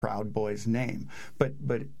Proud Boys name. But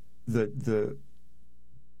Gavin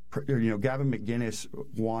McInnes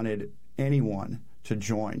wanted anyone to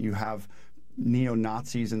join. You have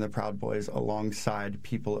neo-Nazis in the Proud Boys alongside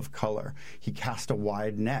people of color. He cast a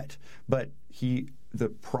wide net, but the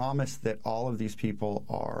promise that all of these people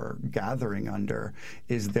are gathering under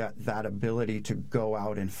is that ability to go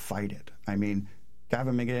out and fight it. I mean,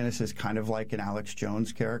 Gavin McInnes is kind of like an Alex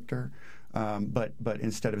Jones character, but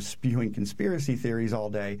instead of spewing conspiracy theories all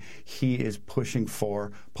day, he is pushing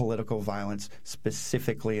for political violence,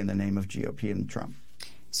 specifically in the name of GOP and Trump.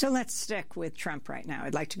 So let's stick with Trump right now.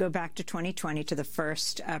 I'd like to go back to 2020, to the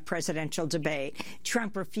first presidential debate.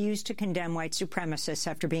 Trump refused to condemn white supremacists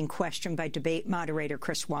after being questioned by debate moderator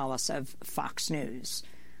Chris Wallace of Fox News.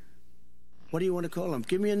 What do you want to call them?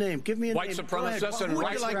 Give me a name. Give me a white name. Supremacists and who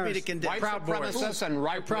would you like me to condemn? White supremacists and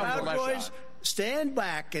right Proud Boys. Stand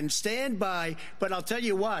back and stand by. But I'll tell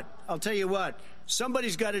you what.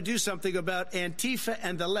 Somebody's got to do something about Antifa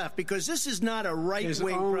and the left, because this is not a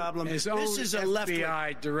right-wing problem. This is a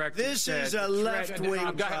left-wing. This is a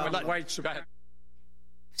left-wing problem.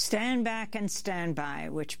 Stand back and stand by,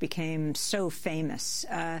 which became so famous.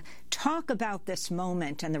 Talk about this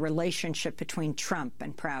moment and the relationship between Trump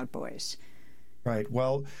and Proud Boys. Right.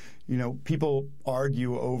 Well, people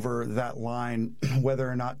argue over that line whether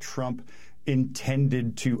or not Trump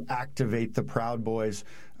intended to activate the Proud Boys,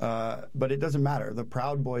 but it doesn't matter. The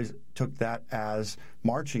Proud Boys took that as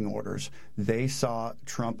marching orders. They saw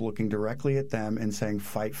Trump looking directly at them and saying,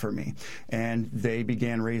 "Fight for me." And they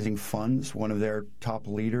began raising funds. One of their top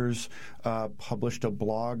leaders published a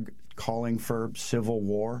blog calling for civil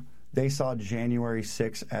war. They saw January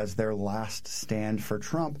 6th as their last stand for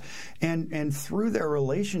Trump. And through their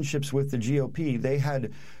relationships with the GOP, they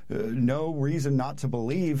had no reason not to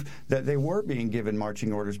believe that they were being given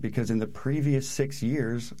marching orders, because in the previous 6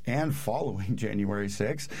 years and following January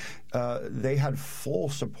 6th, they had full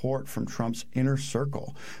support from Trump's inner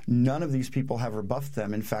circle. None of these people have rebuffed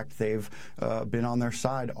them. In fact, they've been on their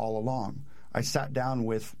side all along. I sat down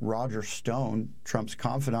with Roger Stone, Trump's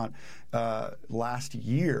confidant, last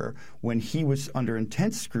year when he was under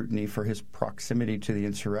intense scrutiny for his proximity to the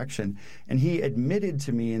insurrection. And he admitted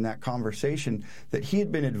to me in that conversation that he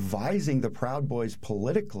had been advising the Proud Boys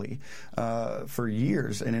politically for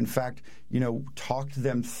years, and in fact, talked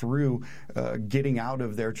them through getting out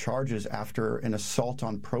of their charges after an assault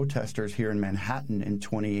on protesters here in Manhattan in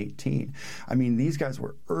 2018. I mean, these guys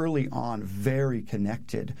were early on very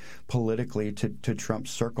connected politically to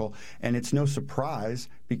Trump's circle, and it's no surprise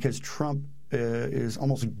because Trump is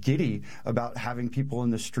almost giddy about having people in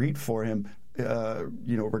the street for him,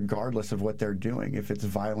 regardless of what they're doing. If it's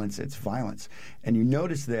violence, it's violence. And you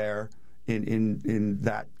notice there in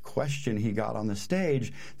that question he got on the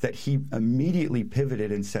stage that he immediately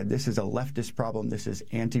pivoted and said, this is a leftist problem, this is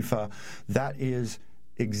Antifa. That is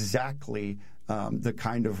exactly the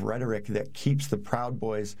kind of rhetoric that keeps the Proud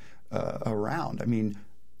Boys around. I mean,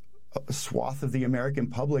 a swath of the American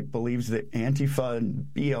public believes that Antifa and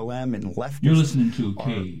BLM and leftists. You're listening to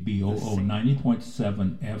KBOO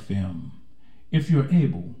 90.7 FM. If you're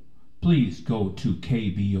able, please go to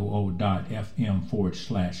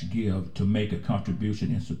kboo.fm/give to make a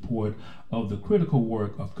contribution in support of the critical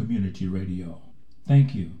work of community radio.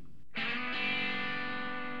 Thank you.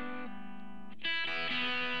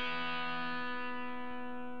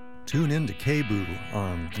 Tune in to KBOO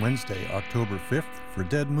on Wednesday, October 5th for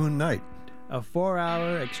Dead Moon Night, a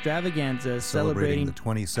 4-hour extravaganza celebrating the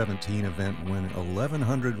 2017 event when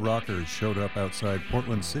 1,100 rockers showed up outside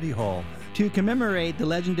Portland City Hall to commemorate the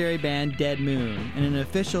legendary band Dead Moon in an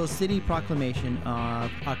official city proclamation of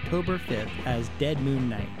October 5th as Dead Moon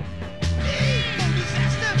Night.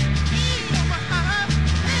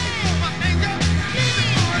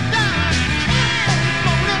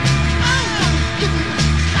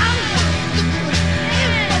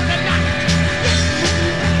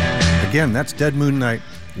 Again, that's Dead Moon Night,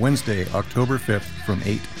 Wednesday, October 5th from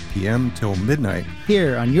 8 p.m. till midnight.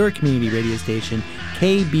 Here on your community radio station,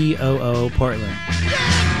 KBOO Portland.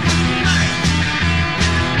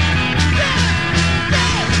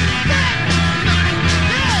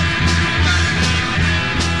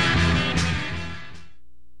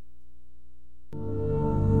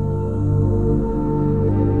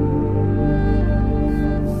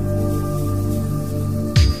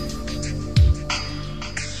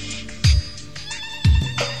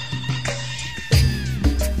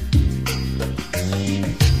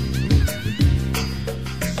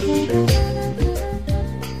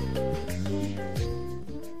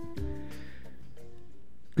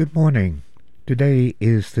 Good morning. Today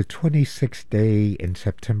is the 26th day in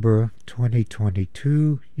September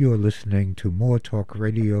 2022. You're listening to More Talk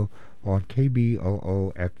Radio on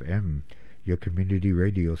KBOO FM, your community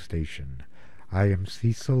radio station. I am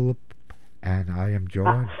Cecil, and I am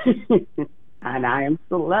joined. And I am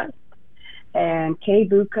Celeste. And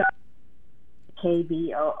KBOO.FM,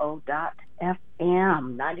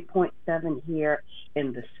 90.7 here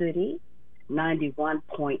in the city,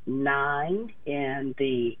 91.9 in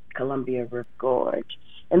the Columbia River Gorge.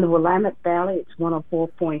 In the Willamette Valley, it's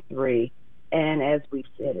 104.3. And as we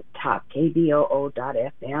said at top,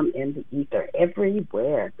 KBOO.FM in the ether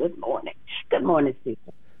everywhere. Good morning. Good morning,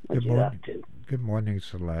 Cecil. What you up to? Good morning,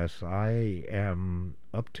 Celeste. I am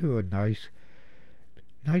up to a nice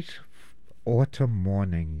autumn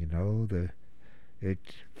morning. You know, it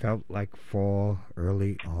felt like fall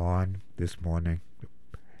early on this morning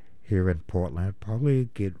here in Portland. Probably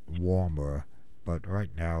get warmer, but right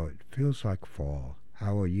now it feels like fall.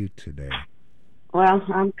 How are you today? Well,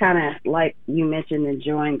 I'm kind of like you mentioned,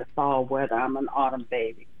 enjoying the fall weather. I'm an autumn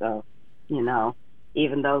baby, so you know,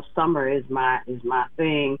 even though summer is my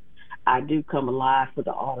thing, I do come alive for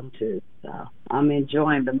the autumn too. So I'm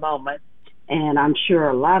enjoying the moment, and I'm sure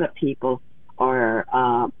a lot of people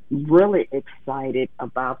are really excited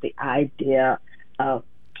about the idea of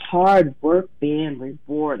hard work being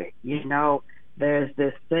rewarded. You know, there's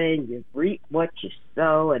this saying, you reap what you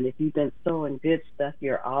sow, and if you've been sowing good stuff,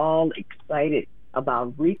 you're all excited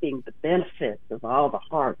about reaping the benefits of all the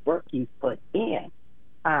hard work you put in.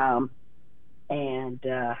 You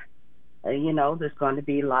know, there's going to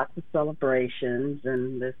be lots of celebrations,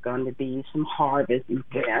 and there's going to be some harvest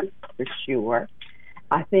events for sure.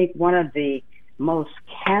 I think one of the most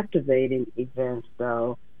captivating events,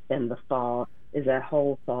 though, in the fall is that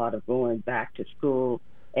whole thought of going back to school.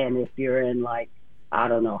 And if you're in, like, I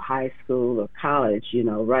don't know, high school or college, you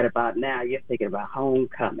know, right about now, you're thinking about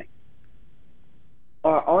homecoming.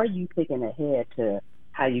 Or are you thinking ahead to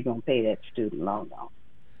how you're going to pay that student loan off?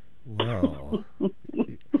 Well,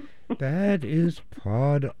 that is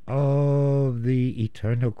part of the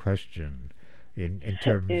eternal question in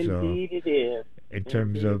terms Indeed it is. In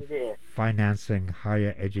terms of financing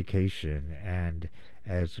higher education. And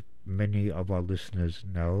as many of our listeners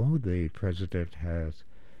know, the president has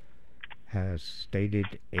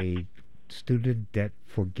stated a student debt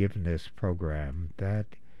forgiveness program that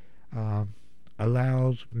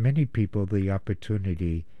allows many people the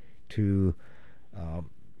opportunity to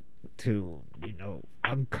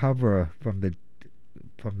uncover from the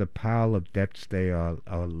pile of debts they are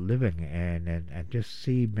living in, and just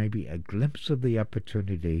see maybe a glimpse of the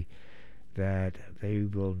opportunity that they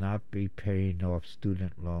will not be paying off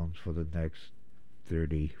student loans for the next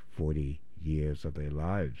 30, 40 years of their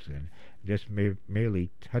lives, and just merely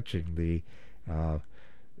touching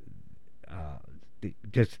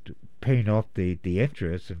just paying off the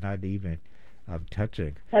interest, and not even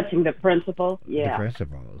touching the principal. Yeah, the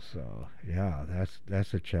principal. So yeah,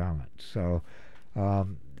 that's a challenge. So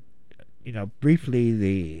briefly,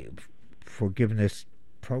 the forgiveness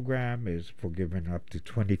program is forgiving up to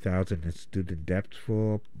 $20,000 in student debts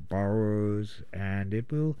for borrowers, and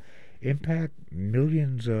it will impact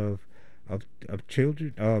millions of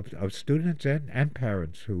children, of students and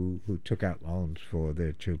parents who took out loans for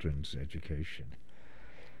their children's education.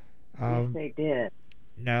 Yes, they did.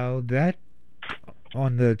 Now that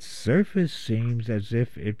on the surface seems as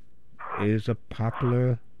if it is a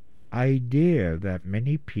popular idea that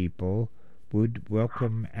many people would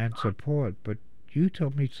welcome and support, but you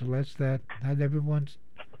told me, Celeste, that not everyone's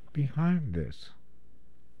behind this.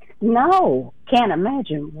 No, can't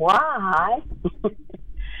imagine why.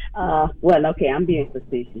 Well, okay, I'm being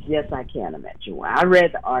facetious. Yes, I can imagine why. I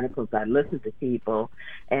read the articles, I listened to people,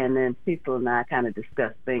 and then Cecil and I kind of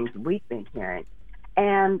discussed things we've been hearing.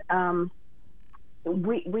 And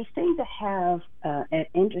we seem to have an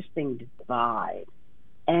interesting divide.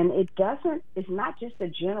 And it's not just a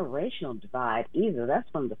generational divide either. That's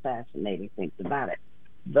one of the fascinating things about it.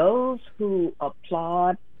 Those who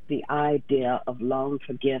applaud the idea of loan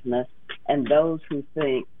forgiveness and those who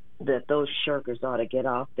think that those shirkers ought to get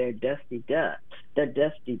off their dusty duff and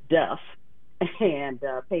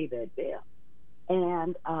pay their bill.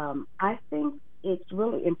 And I think it's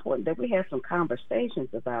really important that we have some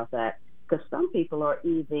conversations about that, because some people are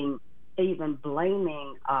even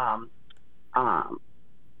blaming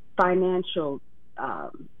financial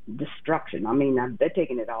destruction. I mean, they're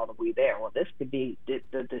taking it all the way there. Well, this could be the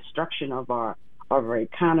destruction of our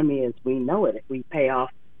economy as we know it if we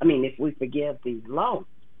if we forgive these loans.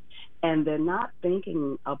 And they're not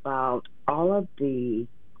thinking about all of the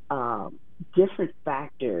different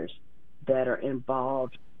factors that are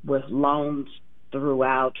involved with loans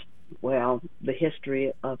throughout, well, the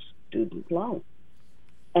history of student loans.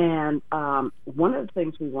 And one of the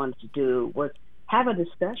things we wanted to do was have a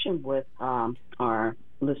discussion with our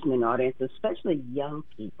listening audience, especially young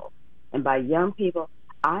people. And by young people,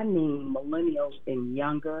 I mean millennials and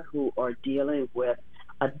younger who are dealing with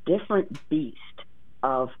a different beast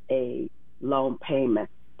of a loan payment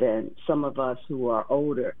than some of us who are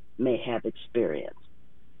older may have experienced.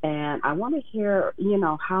 And I want to hear,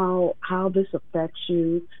 how this affects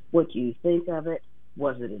you, what you think of it.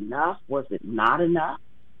 Was it enough? Was it not enough?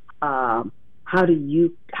 How do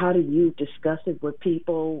you discuss it with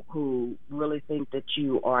people who really think that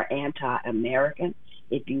you are anti-American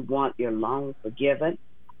if you want your loan forgiven?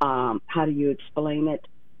 How do you explain it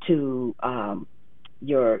to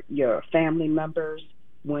your family members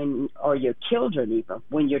or your children even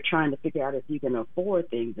when you're trying to figure out if you can afford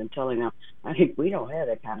things and telling them, I think we don't have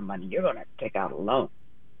that kind of money. You're going to have to take out a loan,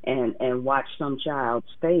 and watch some child's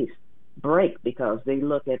face break because they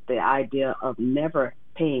look at the idea of never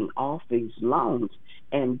paying off these loans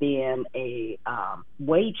and being a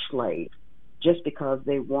wage slave just because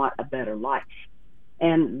they want a better life.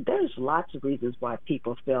 And there's lots of reasons why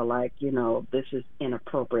people feel like, this is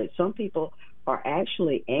inappropriate. Some people are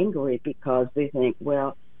actually angry because they think,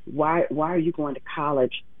 well, why are you going to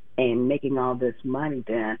college and making all this money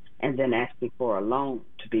then and then asking for a loan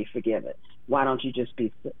to be forgiven? Why don't you just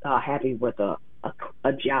be happy with a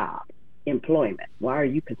job, employment? Why are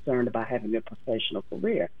you concerned about having a professional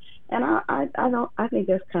career? And I think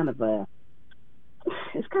that's kind of a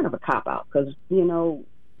cop out because,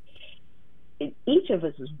 each of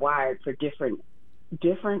us is wired for different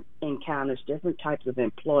encounters, different types of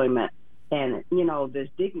employment, and there's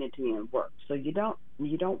dignity in work. So you don't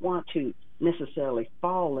want to necessarily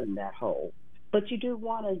fall in that hole, but you do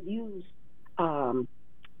want to use some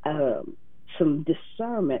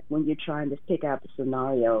discernment when you're trying to pick out the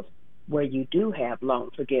scenarios where you do have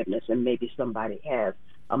loan forgiveness and maybe somebody has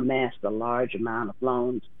amassed a large amount of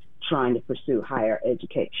loans trying to pursue higher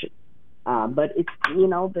education. But it's,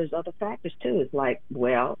 there's other factors too. It's like,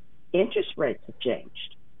 well, interest rates have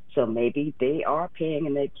changed. So maybe they are paying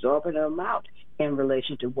an exorbitant amount in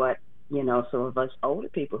relation to what, some of us older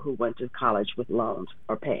people who went to college with loans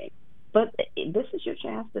are paying. But this is your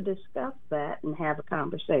chance to discuss that and have a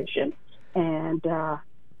conversation and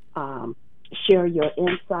share your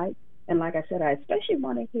insight. And like I said, I especially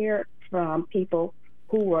want to hear from people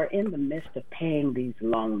who are in the midst of paying these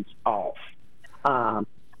loans off.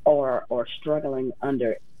 Or struggling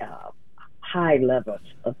under high levels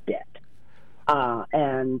of debt.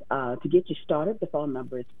 And to get you started, the phone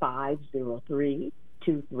number is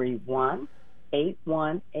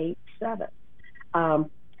 503-231-8187.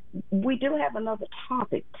 We do have another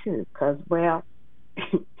topic, too, because, well,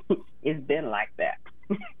 it's been like that.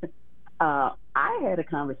 I had a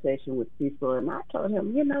conversation with Cecil, and I told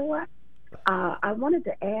him, you know what? I wanted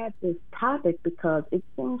to add this topic because it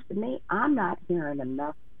seems to me I'm not hearing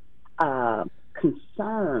enough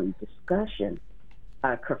concern, discussion,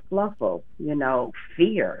 kerfluffle,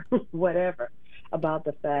 fear, whatever, about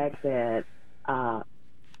the fact that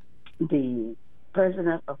the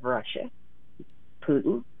president of Russia,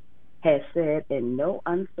 Putin, has said in no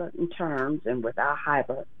uncertain terms and without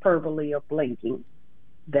hyperbole or blinking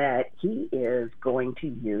that he is going to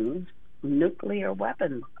use nuclear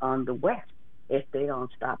weapons on the West if they don't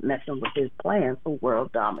stop messing with his plan for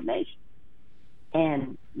world domination.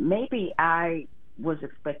 And maybe I was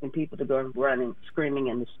expecting people to go running, screaming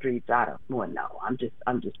in the streets. No, I'm just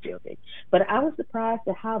joking. But I was surprised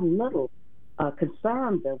at how little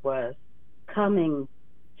concern there was coming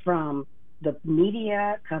from the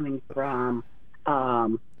media, coming from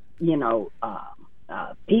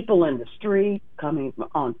people in the street, coming from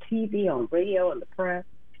on TV, on radio, and the press.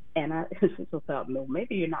 And I just thought, no,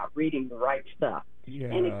 maybe you're not reading the right stuff. Yeah,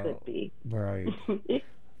 and it could be. Right.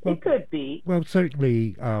 It could be. Well,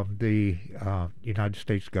 certainly the United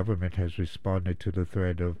States government has responded to the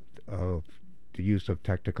threat of the use of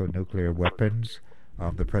tactical nuclear weapons.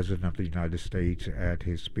 The President of the United States, at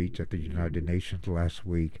his speech at the United Nations last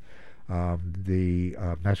week, the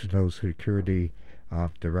National Security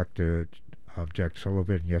Director, Jack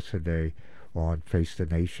Sullivan, yesterday on Face the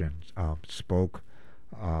Nation, spoke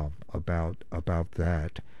about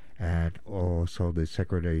that, and also the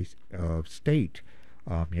Secretary of State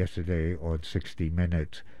yesterday on 60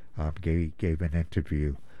 Minutes gave an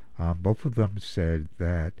interview. Both of them said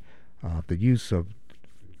that the use of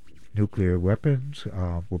nuclear weapons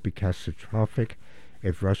will be catastrophic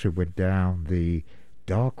if Russia went down the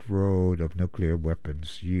dark road of nuclear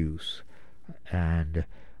weapons use. And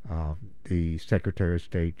The Secretary of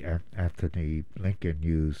State, Anthony Blinken,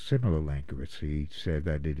 used similar language. He said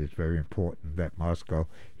that it is very important that Moscow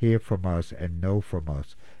hear from us and know from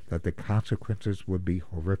us that the consequences would be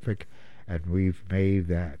horrific, and we've made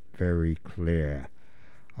that very clear.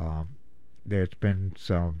 There's been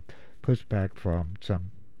some pushback from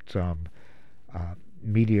some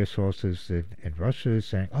media sources in Russia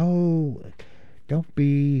saying, "Oh, don't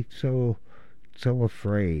be so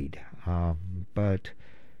afraid." But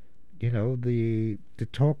the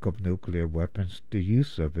talk of nuclear weapons, the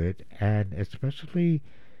use of it, and especially,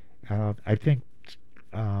 I think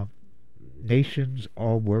nations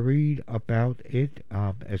are worried about it,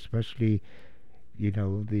 especially,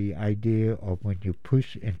 the idea of when you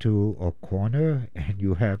push into a corner and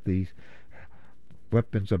you have these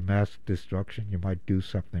weapons of mass destruction, you might do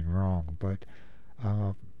something wrong. But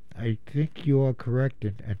I think you are correct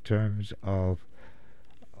in terms of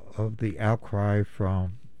the outcry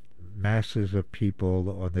from masses of people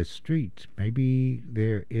on the streets. Maybe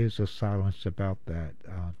there is a silence about that,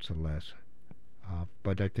 Celeste.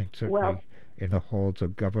 But I think certainly in the halls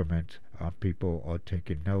of government, people are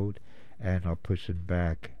taking note and are pushing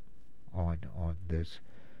back on this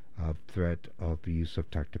threat of the use of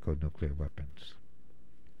tactical nuclear weapons.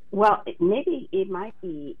 Well, maybe it might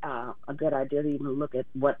be a good idea to even look at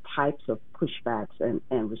what types of pushbacks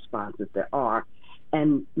and responses there are.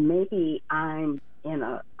 And maybe I'm in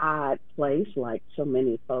an odd place like so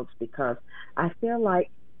many folks, because I feel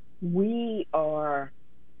like we're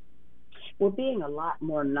being a lot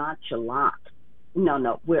more nonchalant.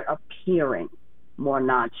 We're appearing more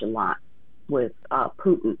nonchalant with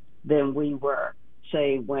Putin than we were,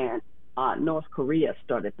 say, when North Korea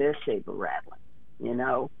started their saber rattling.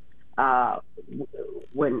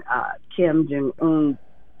 When Kim Jong-un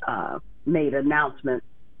made announcements,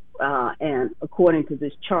 and according to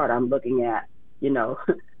this chart I'm looking at,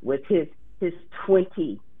 with his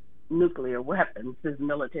 20 nuclear weapons, his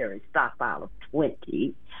military stockpile of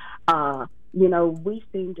 20, we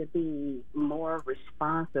seem to be more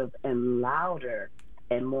responsive and louder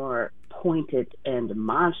and more pointed and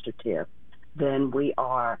demonstrative than we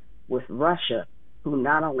are with Russia, who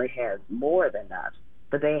not only has more than us,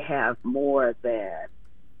 but they have more than,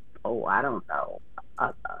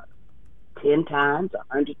 10 times,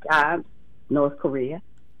 100 times North Korea.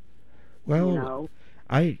 Well,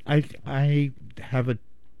 I have a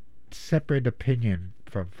separate opinion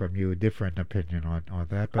from you, a different opinion on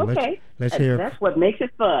that. But okay, let's hear. That's what makes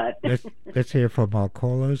it fun. let's hear from our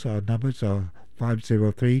callers. Our numbers are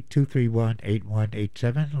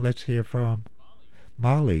 503-231-8187. Let's hear from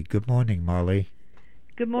Molly. Good morning, Molly.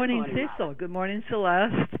 Good morning, Cecil. Good morning,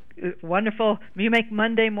 Celeste. Wonderful. You make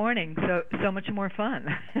Monday morning so much more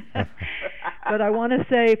fun. But I want to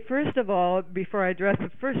say, first of all, before I address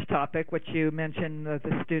the first topic, which you mentioned,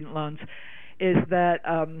 the student loans, is that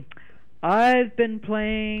I've been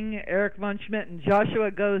playing Eric Von Schmidt and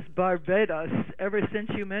Joshua Goes Barbados ever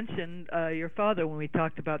since you mentioned your father when we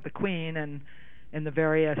talked about the Queen and the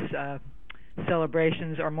various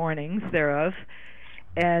celebrations or mournings thereof.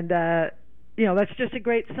 And that's just a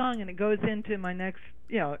great song, and it goes into my next,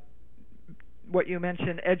 what you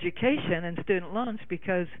mentioned, education and student loans,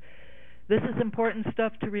 because this is important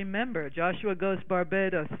stuff to remember. Joshua Goes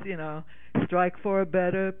Barbados, strike for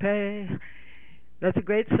better pay. That's a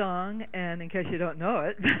great song, and in case you don't know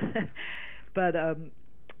it, but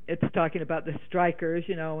it's talking about the strikers,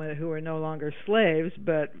 who are no longer slaves,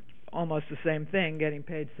 but almost the same thing, getting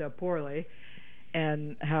paid so poorly.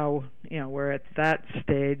 And how we're at that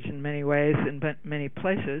stage in many ways in many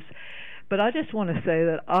places. But I just want to say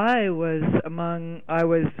that I was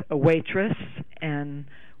a waitress and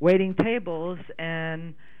waiting tables,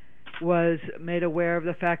 and was made aware of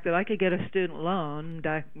the fact that I could get a student loan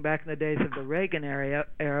back in the days of the Reagan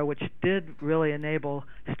era, which did really enable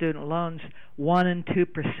student loans 1% and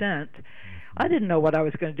 2%. I didn't know what I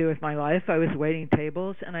was going to do with my life. I was waiting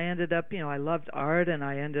tables, and I ended up, I loved art, and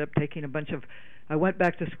I ended up taking I went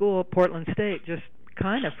back to school at Portland State just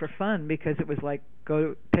kind of for fun, because it was like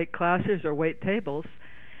go take classes or wait tables,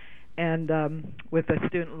 and with a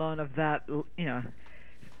student loan of that,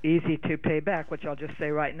 easy to pay back, which I'll just say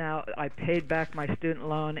right now, I paid back my student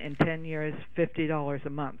loan in 10 years, $50 a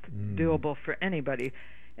month, doable for anybody,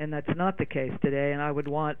 and that's not the case today. And I would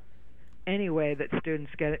want any way that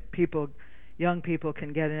students young people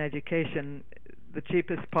can get an education, the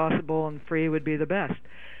cheapest possible and free would be the best.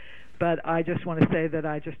 But I just want to say that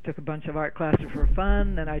I just took a bunch of art classes for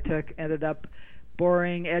fun, and I ended up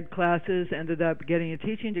boring ed classes, ended up getting a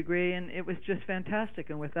teaching degree, and it was just fantastic.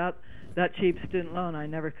 And without that cheap student loan, I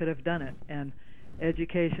never could have done it. And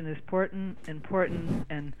education is important,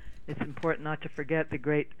 and it's important not to forget the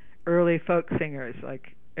great early folk singers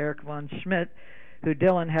like Eric von Schmidt, who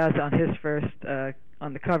Dylan has on his first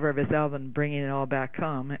on the cover of his album Bringing It All Back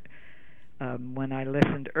Home. When I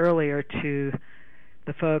listened earlier to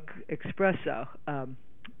the folk espresso,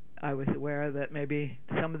 I was aware that maybe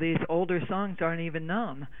some of these older songs aren't even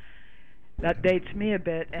known. That dates me a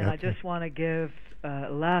bit, and I just want to give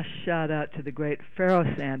a last shout out to the great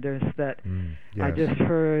Pharoah Sanders that yes. I just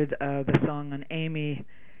heard the song on Amy.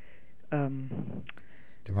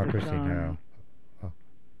 Democracy Now.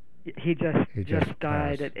 He just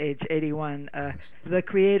died at age 81. The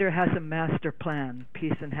Creator has a master plan,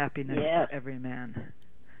 peace and happiness for every man.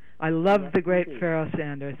 I love the great Pharoah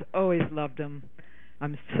Sanders. Always loved him.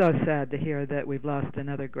 I'm so sad to hear that we've lost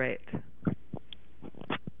another great.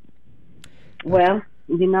 Well,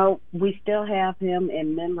 you know, we still have him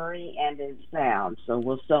in memory and in sound, so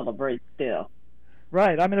we'll celebrate still.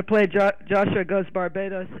 Right. I'm going to play Joshua Goes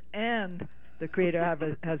Barbados and The Creator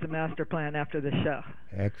has a master plan after the show.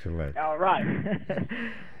 Excellent. All right.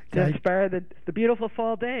 To inspire the beautiful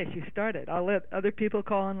fall day she started. I'll let other people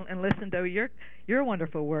call and listen to your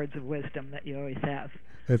wonderful words of wisdom that you always have.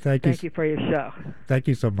 Thank you for your show. Thank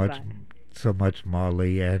you so much. Bye. So much,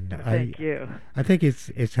 Molly, and thank you. I think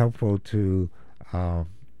it's helpful to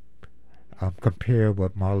compare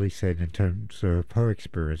what Molly said in terms of her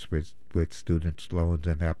experience with students' loans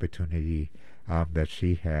and the opportunity that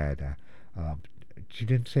she had. She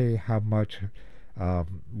didn't say how much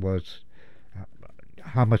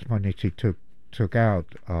money she took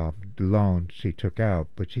out, the loan she took out,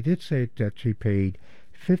 but she did say that she paid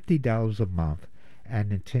 $50 a month,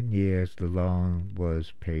 and in 10 years the loan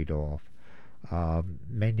was paid off.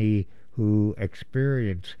 Many who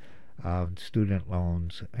experience student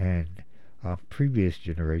loans and previous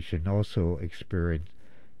generation also experienced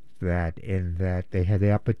that, in that they had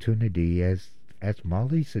the opportunity, as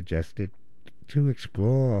Molly suggested, to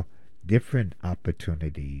explore different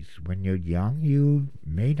opportunities. When you're young, you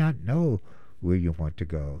may not know where you want to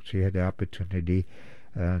go. She had the opportunity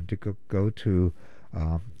to go to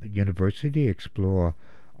university, explore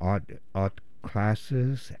art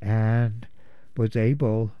classes, and was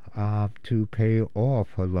able to pay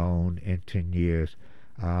off her loan in 10 years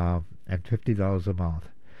and $50 a month.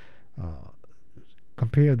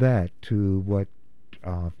 Compare that to what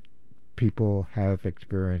people have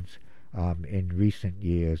experienced in recent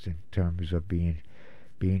years in terms of being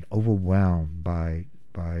overwhelmed by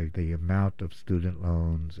the amount of student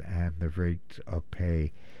loans and the rates of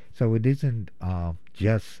pay. So it isn't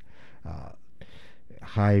just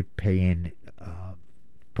high-paying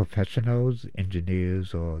professionals,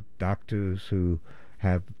 engineers, or doctors who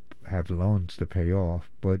have loans to pay off,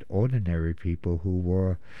 but ordinary people who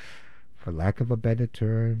were, for lack of a better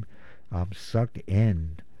term, sucked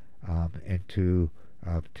into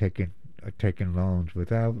taking loans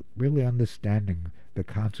without really understanding the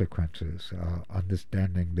consequences,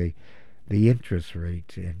 understanding the interest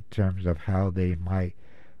rates in terms of how they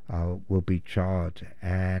will be charged.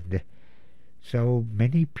 And so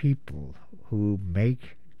many people who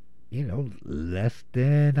make less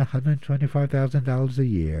than $125,000 a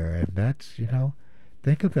year, and that's,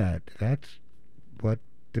 think of that. That's what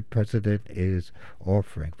the president is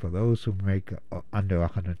offering for those who make under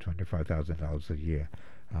 $125,000 a year,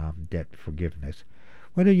 debt forgiveness.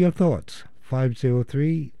 What are your thoughts?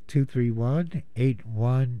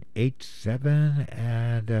 503-231-8187.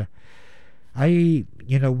 And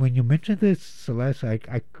when you mentioned this, Celeste,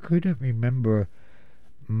 I couldn't remember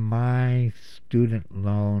my student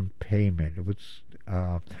loan payment. It was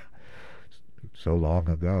so long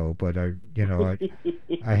ago, but I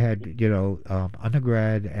had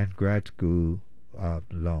undergrad and grad school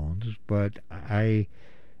loans, but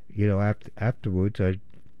afterwards I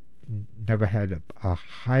never had a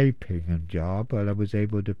high-paying job, but I was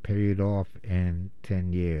able to pay it off in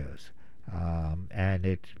 10 years, and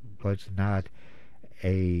it was not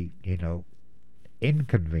a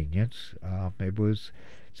inconvenience. It was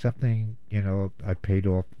something I paid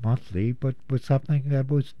off monthly, but was something that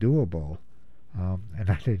was doable. And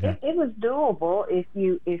I didn't. It was doable if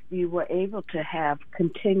you were able to have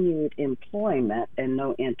continued employment and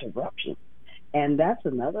no interruption, and that's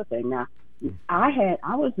another thing. Now, I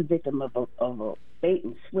was a victim of a bait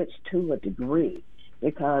and switch to a degree,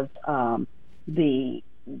 because the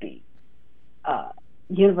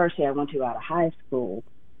university I went to out of high school,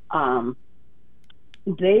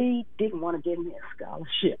 they didn't want to give me a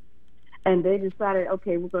scholarship. And they decided,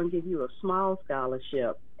 okay, we're going to give you a small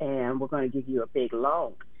scholarship and we're going to give you a big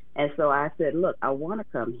loan. And so I said, look, I want to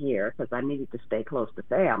come here because I needed to stay close to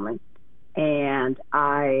family. And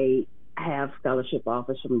I have scholarship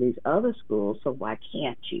offers from these other schools, so why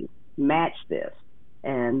can't you match this?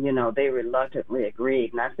 And, they reluctantly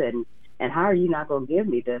agreed. And I said, and how are you not going to give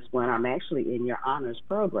me this when I'm actually in your honors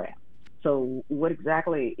program? So what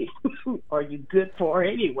exactly are you good for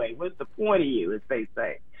anyway? What's the point of you, as they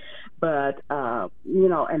say? But,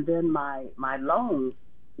 and then my loan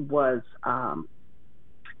was,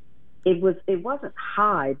 it wasn't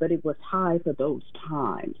high, but it was high for those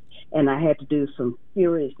times. And I had to do some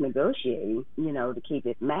serious negotiating, to keep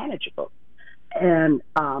it manageable. And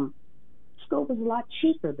school was a lot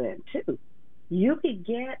cheaper then, too. You could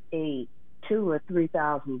get a $2,000 or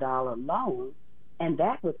 $3,000 loan, and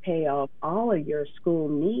that would pay off all of your school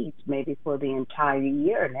needs maybe for the entire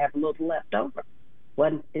year and have a little left over.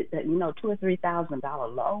 $2,000 or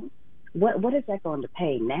 $3,000 loan, what is that going to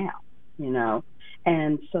pay now?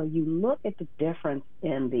 And so you look at the difference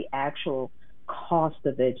in the actual cost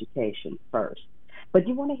of education first. But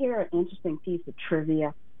you want to hear an interesting piece of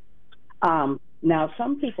trivia? Now,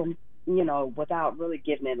 some people, without really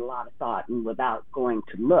giving it a lot of thought and without going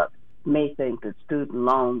to look, may think that student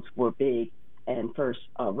loans were big and first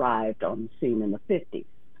arrived on the scene in the 50s.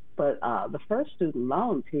 But the first student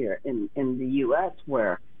loans here in the U.S.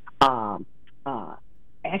 were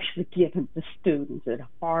actually given to students at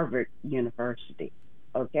Harvard University,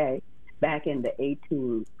 okay, back in the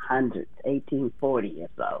 1800s, 1840 or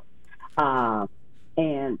so.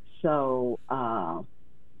 And so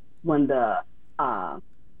when the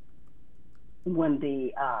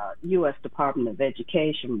U.S. Department of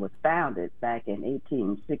Education was founded back in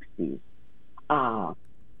 1860s,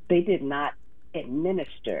 they did not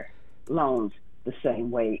administer loans the same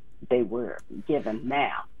way they were given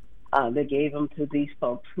now. They gave them to these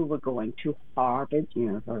folks who were going to Harvard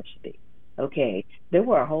University. Okay, there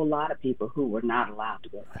were a whole lot of people who were not allowed to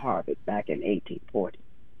go to Harvard back in 1840.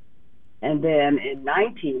 And then in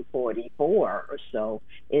 1944 or so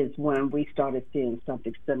is when we started seeing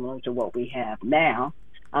something similar to what we have now.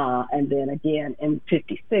 And then again in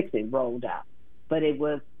 56 it rolled out. But it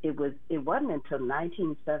wasn't until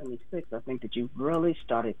 1976, I think, that you really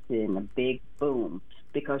started seeing a big boom,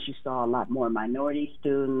 because you saw a lot more minority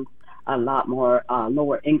students, a lot more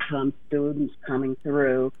lower income students coming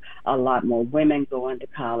through, a lot more women going to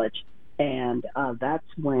college. And that's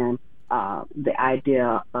when the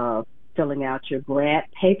idea of filling out your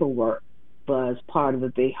grant paperwork was part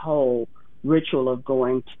of the whole ritual of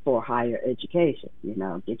going for higher education.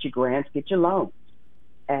 Get your grants, get your loans.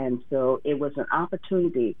 And so it was an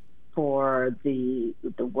opportunity for the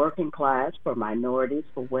working class, for minorities,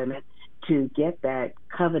 for women, to get that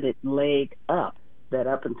coveted leg up that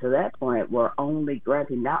up until that point were only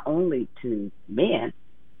granted not only to men,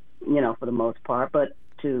 for the most part, but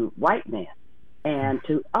to white men and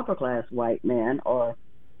to upper class white men, or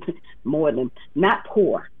more than not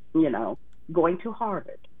poor, going to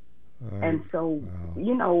Harvard. And so,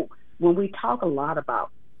 when we talk a lot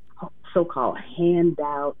about so-called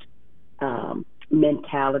handout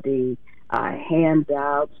mentality,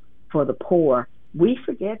 handouts for the poor, we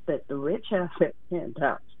forget that the rich have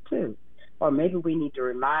handouts too. Or maybe we need to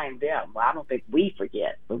remind them. Well, I don't think we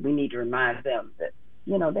forget, but we need to remind them that,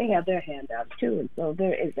 they have their handouts too. And so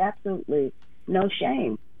there is absolutely no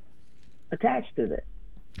shame attached to this.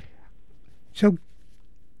 So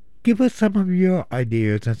give us some of your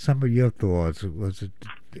ideas and some of your thoughts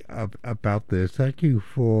about this. Thank you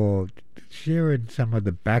for sharing some of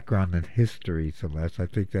the background and history, Celeste. I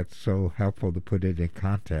think that's so helpful to put it in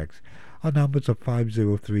context. Our numbers are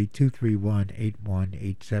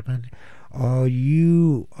 503-231-8187. Are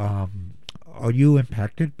you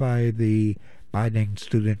impacted by the Biden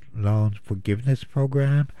Student Loan Forgiveness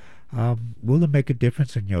Program? Will it make a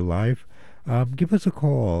difference in your life? Give us a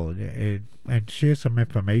call and share some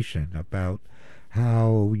information about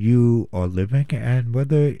how you are living and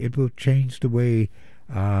whether it will change the way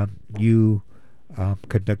you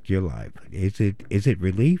conduct your life. Is it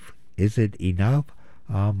relief? Is it enough?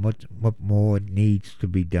 What more needs to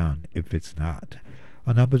be done if it's not?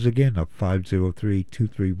 Our numbers again are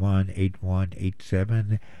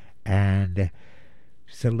 503-231-8187. And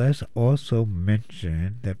Celeste also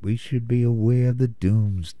mentioned that we should be aware of the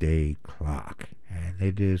doomsday clock. And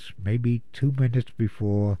it is maybe 2 minutes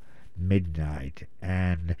before midnight.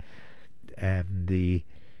 And the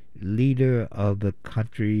leader of the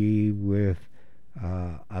country with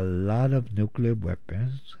a lot of nuclear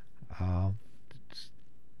weapons,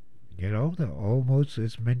 they're almost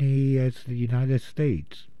as many as the United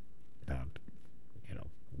States.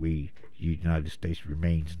 The United States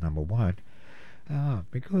remains number one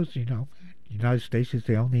because, the United States is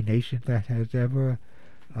the only nation that has ever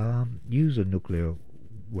used a nuclear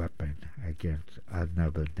weapon against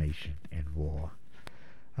another nation in war.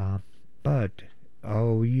 But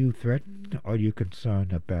are you threatened? Are you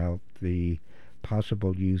concerned about the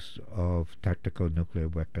possible use of tactical nuclear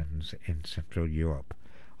weapons in Central Europe?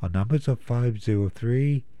 Our numbers are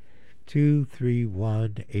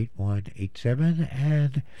 503-231-8187,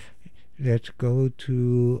 and let's go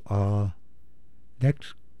to our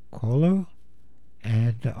next caller.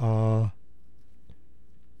 And our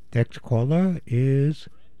next caller is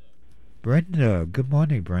Brenda. Good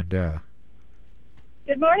morning, Brenda.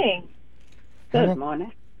 Good morning. Good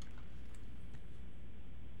morning.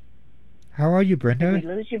 How are you, Brenda? Did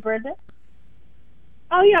we lose you, Brenda?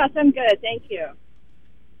 Oh, yes, I'm good. Thank you.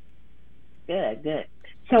 Good, good.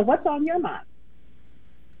 So what's on your mind?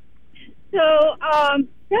 So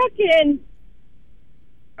back in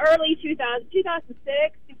early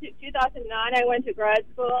 2006 to 2009, I went to grad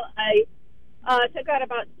school. I took out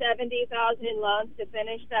about $70,000 in loans to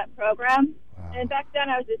finish that program. Wow. And back then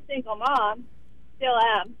I was a single mom, still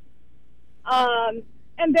am.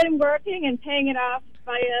 And been working and paying it off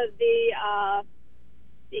via the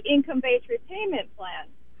income-based repayment plan.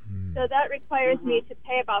 So that requires me to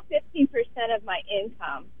pay about 15% of my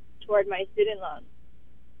income toward my student loans.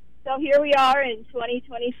 So here we are in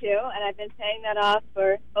 2022, and I've been paying that off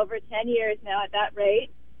for over 10 years now at that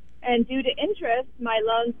rate. And due to interest, my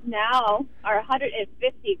loans now are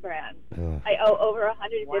 $150,000. I owe over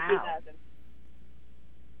 $150,000.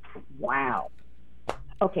 Wow.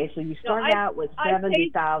 Okay, so you started out with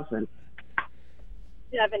 $70,000.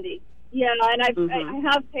 70. Yeah, and I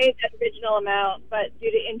have paid that original amount, but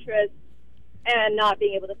due to interest and not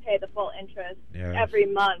being able to pay the full interest every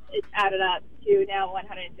month, it's added up to now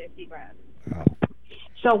 $150,000. Wow.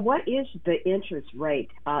 So what is the interest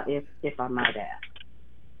rate, if I might ask?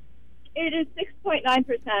 It is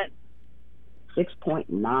 6.9%.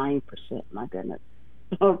 6.9%. My goodness.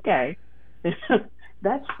 Okay.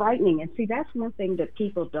 That's frightening. And see, that's one thing that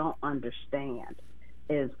people don't understand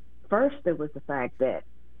is first there was the fact that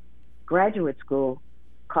graduate school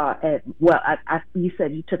you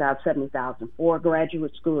said you took out $70,000 for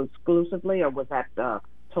graduate school exclusively, or was that the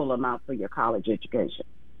total amount for your college education?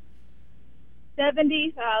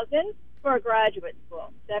 $70,000 for graduate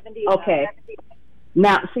school. $70,000. Okay.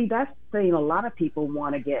 Now, see, that's the thing a lot of people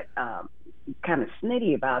want to get kind of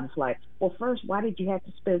snitty about. It's like, well, first, why did you have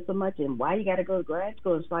to spend so much, and why you got to go to grad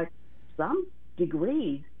school? It's like some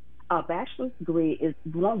degrees, a bachelor's degree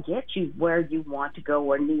won't get you where you want to go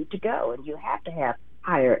or need to go, and you have to have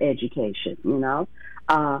higher education, you know.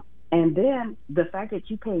 And then the fact that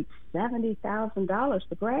you paid $70,000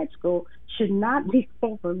 for grad school should not be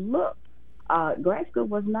overlooked. Grad school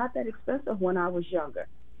was not that expensive when I was younger,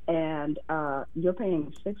 and you're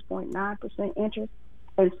paying 6.9% interest.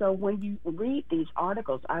 And so when you read these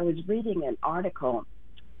articles, I was reading an article,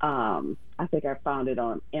 I think I found it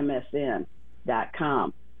on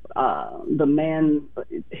MSN.com. The man,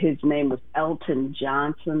 his name was Elton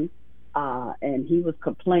Johnson, and he was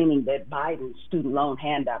complaining that Biden's student loan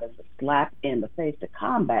handout is a slap in the face to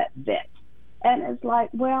combat vets. And it's like,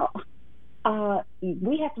 well,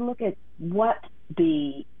 we have to look at what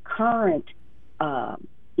the current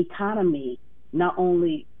economy not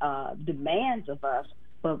only demands of us,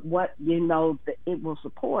 but what, it will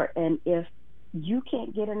support. And if you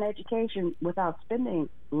can't get an education without spending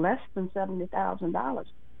less than $70,000,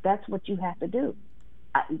 that's what you have to do.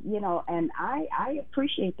 And I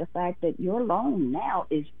appreciate the fact that your loan now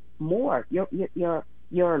is more. Your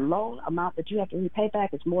loan amount that you have to repay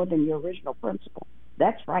back is more than your original principal.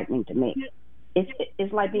 That's frightening to me.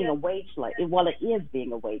 It's like being a wage slave. Well, it is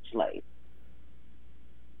being a wage slave.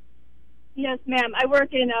 Yes, ma'am. I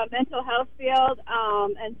work in a mental health field,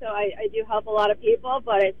 and so I do help a lot of people,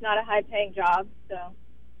 but it's not a high-paying job. So,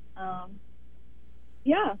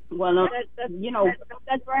 yeah. Well,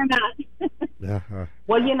 that's where I'm at.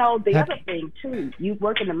 Well, the other thing too, you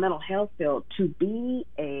work in the mental health field. To be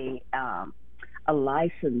a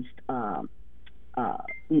licensed, I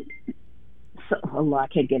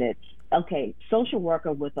can't get it. Okay, social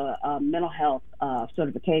worker with a mental health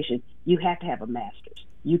certification, you have to have a master's.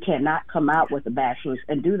 You cannot come out with a bachelor's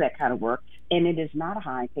and do that kind of work, and it is not a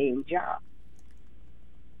high-paying job.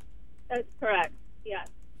 That's correct. Yes.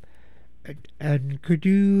 And could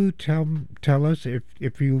you tell us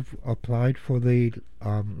if you've applied for the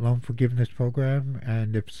loan forgiveness program,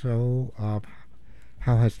 and if so,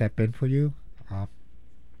 how has that been for you?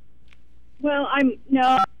 Well,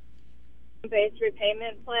 based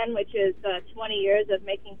repayment plan, which is 20 years of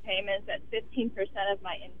making payments at 15% of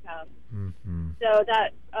my income. Mm-hmm. So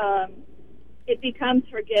that it becomes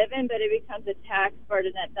forgiven, but it becomes a tax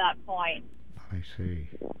burden at that point. I see.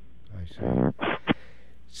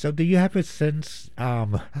 So do you have a sense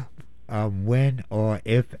when or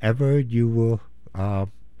if ever you will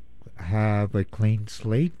have a clean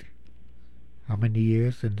slate? How many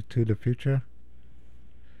years into the future?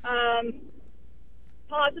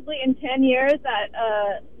 Possibly in 10 years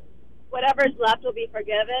that whatever's left will be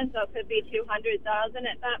forgiven, so it could be $200,000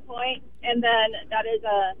 at that point, and then that is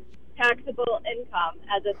a taxable income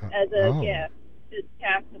as a gift. It's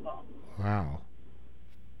taxable. Wow.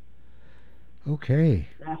 Okay.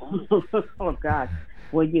 Oh God.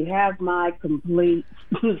 Well, you have my complete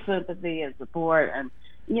sympathy and support, and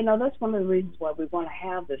that's one of the reasons why we want to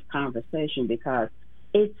have this conversation, because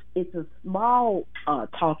it's a small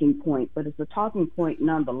talking point, but it's a talking point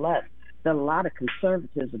nonetheless that a lot of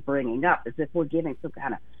conservatives are bringing up, as if we're giving some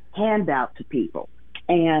kind of handout to people.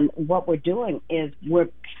 And what we're doing is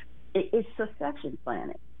it's succession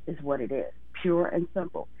planning is what it is, pure and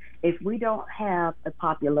simple. If we don't have a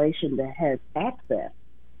population that has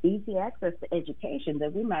easy access to education,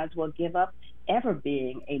 then we might as well give up ever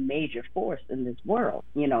being a major force in this world,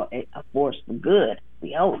 a force for good,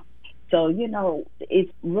 we hope. So,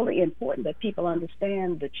 it's really important that people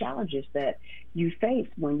understand the challenges that you face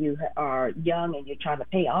when you are young and you're trying to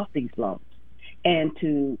pay off these loans, and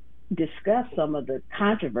to discuss some of the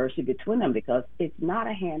controversy between them, because it's not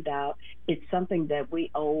a handout. It's something that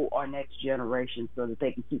we owe our next generation so that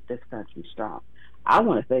they can keep this country strong. I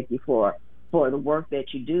want to thank you for the work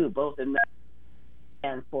that you do, both in that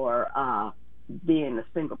and for being a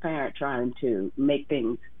single parent trying to make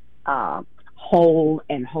things whole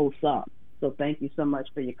and wholesome. So thank you so much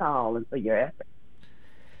for your call and for your effort.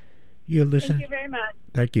 Thank you very much.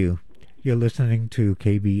 Thank you. You're listening to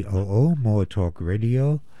KBOO More Talk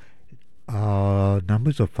Radio.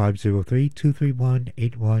 Numbers are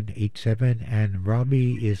 503-231-8187, and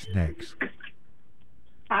Robbie is next.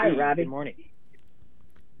 Hi, Robbie. Good morning.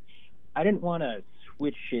 I didn't want to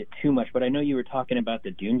switch it too much, but I know you were talking about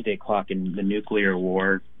the doomsday clock and the nuclear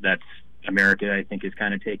war that's America, I think, is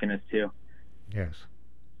kind of taking us to. Yes.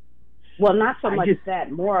 Well, not so much that,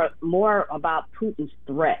 more about Putin's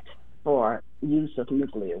threat for use of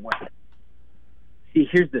nuclear weapons. See,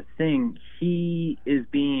 here's the thing: he is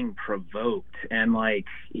being provoked, and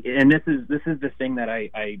this is the thing that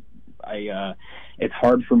I it's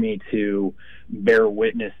hard for me to bear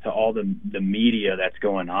witness to all the media that's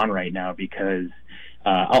going on right now, because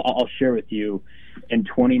I'll share with you. In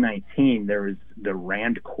 2019, there was the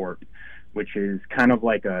Rand Corp, which is kind of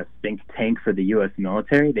like a think tank for the U.S.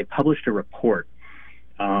 military. They published a report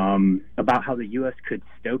about how the U.S. could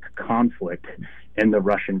stoke conflict in the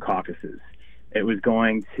Russian Caucasus. It's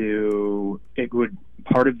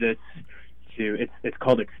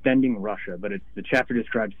called Extending Russia, but the chapter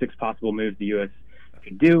describes 6 possible moves the U.S.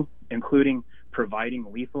 could do, including providing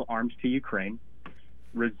lethal arms to Ukraine,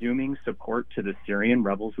 resuming support to the Syrian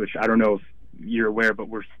rebels, which I don't know if you're aware, but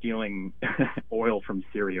we're stealing oil from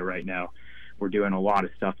Syria right now. We're doing a lot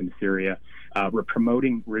of stuff in Syria. We're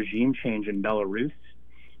promoting regime change in Belarus,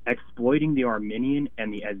 exploiting the Armenian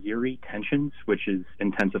and the Azeri tensions, which is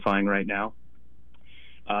intensifying right now,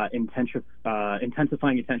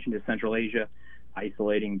 intensifying attention to Central Asia,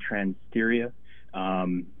 isolating Transnistria,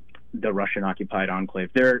 the Russian-occupied enclave.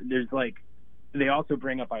 They also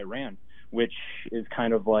bring up Iran, which is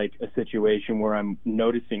kind of like a situation where I'm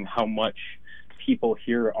noticing how much people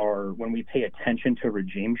here are, when we pay attention to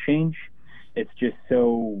regime change, it's just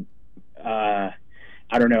so, I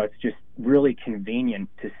don't know, it's just really convenient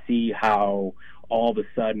to see how all of a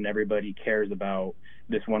sudden everybody cares about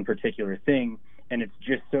this one particular thing. And it's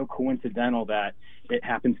just so coincidental that it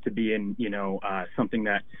happens to be in, something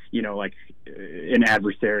that, like an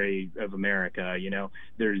adversary of America,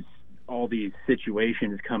 there's all these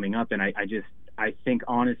situations coming up. And I think,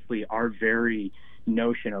 honestly, our very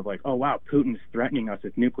notion of oh, wow, Putin's threatening us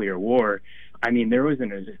with nuclear war. I mean, there was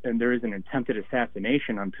an attempted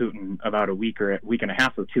assassination on Putin about a week and a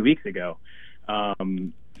half or 2 weeks ago. Are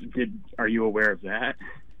you aware of that?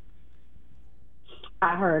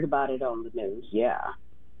 I heard about it on the news, yeah.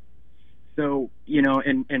 So,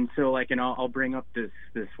 I'll bring up this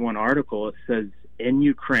one article. It says, in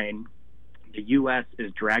Ukraine, the U.S.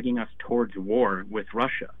 is dragging us towards war with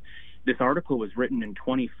Russia. This article was written in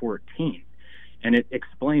 2014, and it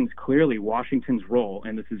explains clearly Washington's role,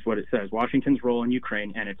 and this is what it says: Washington's role in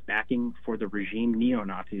Ukraine and its backing for the regime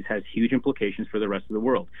neo-Nazis has huge implications for the rest of the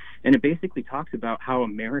world. And it basically talks about how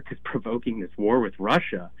America's provoking this war with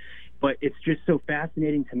Russia. But it's just so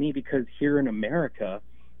fascinating to me, because here in America,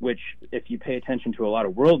 which, if you pay attention to a lot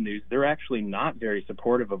of world news, they're actually not very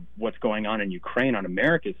supportive of what's going on in Ukraine on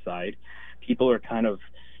America's side. People are kind of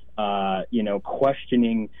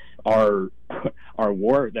questioning our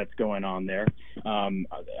war that's going on there on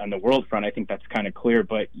the world front. I think that's kind of clear.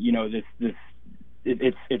 But it's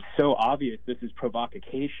so obvious this is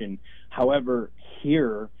provocation. However,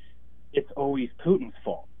 here it's always Putin's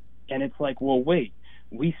fault, and it's like, well, wait,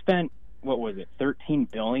 we spent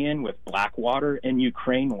 $13 billion with Blackwater in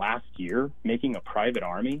Ukraine last year, making a private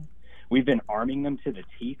army. We've been arming them to the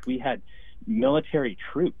teeth. We had military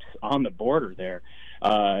troops on the border there.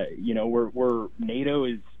 We're NATO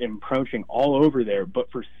is encroaching all over there,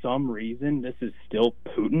 but for some reason, this is still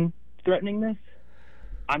Putin threatening this.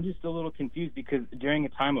 I'm just a little confused because during a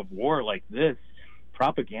time of war like this,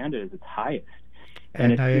 propaganda is its highest.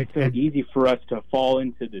 And it's so easy for us to fall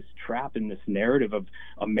into this trap in this narrative of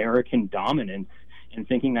American dominance and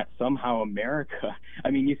thinking that somehow America,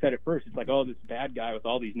 I mean, you said it first, it's like, oh, this bad guy with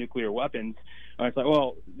all these nuclear weapons. And it's like,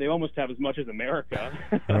 well, they almost have as much as America.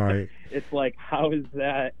 Right. It's like, how is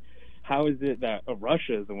it that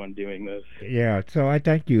Russia is the one doing this? Yeah, so I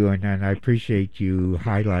thank you, and I appreciate you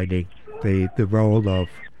highlighting the role of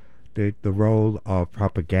the role of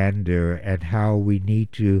propaganda and how we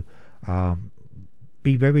need to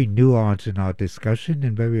be very nuanced in our discussion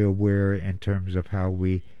and very aware in terms of how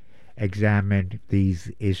we examine these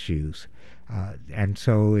issues. And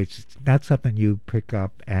so it's not something you pick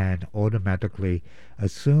up and automatically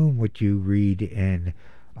assume what you read in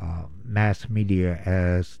mass media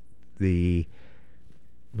as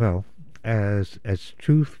as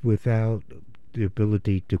truth without the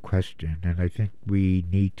ability to question. And I think we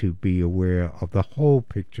need to be aware of the whole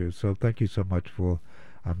picture. So thank you so much for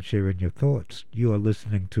sharing your thoughts. You are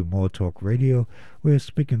listening to More Talk Radio. We're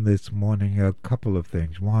speaking this morning a couple of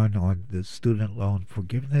things. One, on the student loan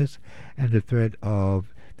forgiveness and the threat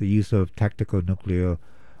of the use of tactical nuclear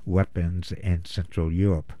weapons in Central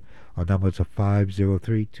Europe. Our numbers are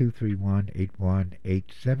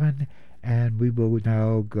 503-231-8187, and we will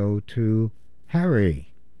now go to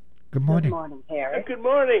Harry. Good morning. Good morning, Harry. Good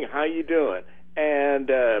morning. How you doing? And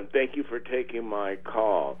thank you for taking my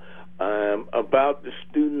call. About the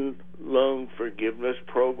student loan forgiveness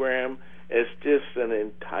program, it's just an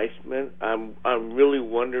enticement. I'm really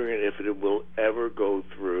wondering if it will ever go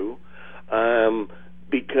through,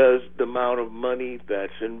 because the amount of money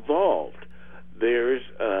that's involved. There's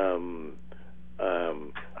how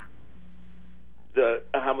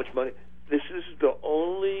much money. This is the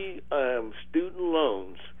only student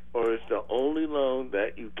loans, or it's the only loan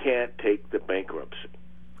that you can't take the bankruptcy.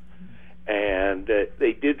 And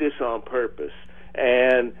they did this on purpose.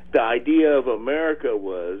 And the idea of America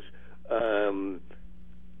was,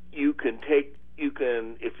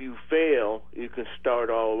 if you fail, you can start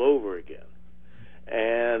all over again.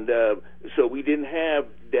 And so we didn't have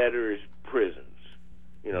debtors' prisons.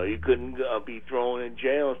 You couldn't be thrown in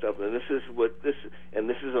jail and stuff. And this is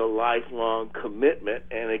a lifelong commitment,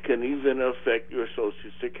 and it can even affect your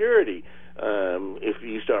Social Security. If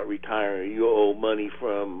you start retiring, you owe money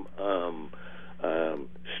from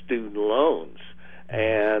student loans,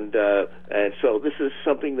 and so this is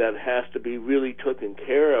something that has to be really taken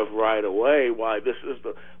care of right away. Why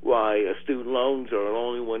student loans are the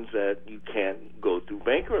only ones that you can't go through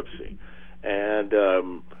bankruptcy, and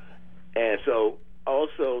so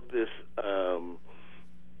also this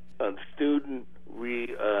student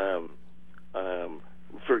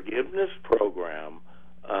forgiveness program.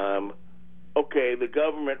 Okay, the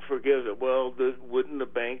government forgives it. Well, wouldn't the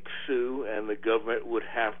bank sue, and the government would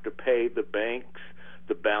have to pay the banks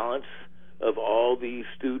the balance of all these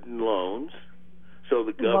student loans? So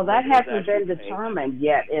the government. Well, that hasn't been determined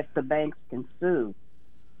yet if the banks can sue.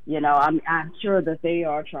 I'm sure that they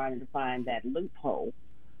are trying to find that loophole.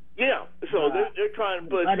 Yeah, so they're trying,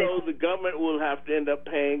 but so the government will have to end up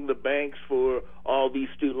paying the banks for all these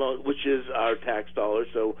student loans, which is our tax dollars.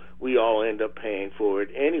 So we all end up paying for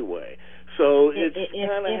it anyway. So it's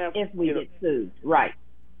kind of if we get sued, right?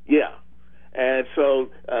 Yeah, and so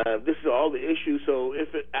this is all the issues. So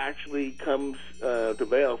if it actually comes to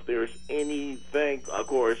bail, if there's anything, of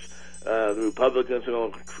course, the Republicans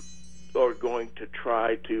are going to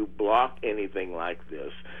try to block anything like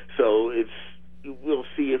this. So we'll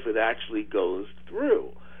see if it actually goes through,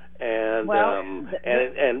 and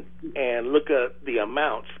and look at the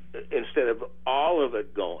amounts instead of all of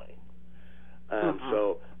it going.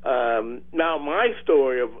 So now my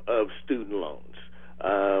story of student loans.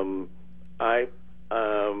 I'm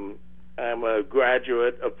a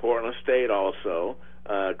graduate of Portland State, also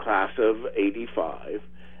class of '85,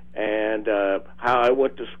 and how I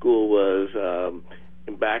went to school was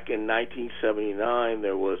back in 1979.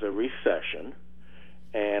 There was a recession.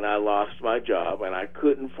 And I lost my job, and I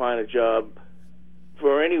couldn't find a job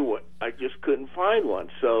for anyone. I just couldn't find one.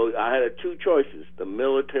 So I had two choices: the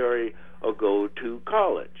military or go to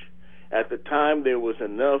college. At the time, there was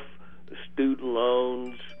enough student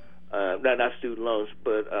loans, not student loans,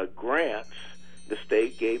 but grants. The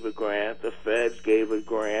state gave a grant, the feds gave a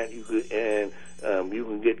grant, you can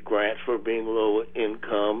get grants for being low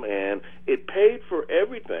income, and it paid for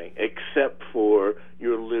everything except for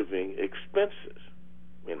your living expenses,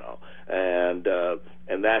 and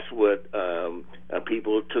that's what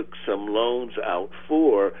people took some loans out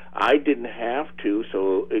for. I didn't have to,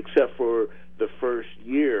 so except for the first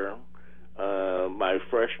year, my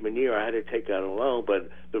freshman year, I had to take out a loan, but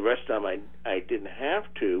the rest of the time I didn't have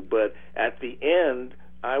to. But at the end,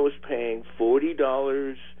 I was paying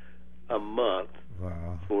 $40 a month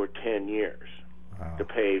for 10 years to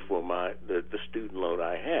pay for the student loan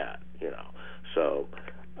I had. So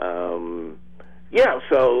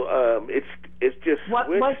it's just what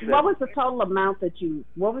was the total amount that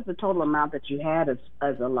you had as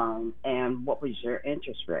a loan, and what was your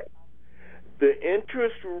interest rate? The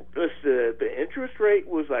interest rate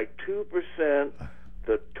was like 2%.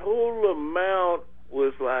 The total amount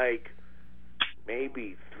was like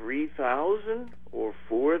maybe $3,000 or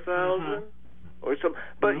 $4,000 or something.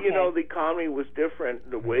 But the economy was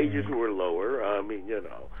different. The wages were lower.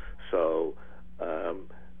 So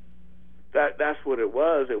that's what it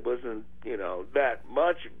was. It wasn't that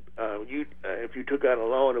much. If you took out a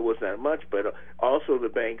loan, it wasn't that much. But also the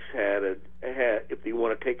banks had if you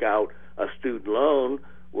want to take out a student loan,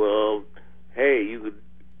 well, hey, you could.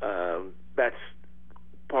 That's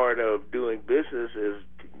part of doing business, is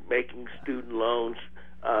making student loans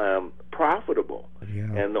profitable. Yeah.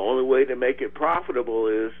 And the only way to make it profitable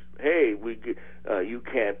is, hey, you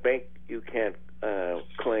can't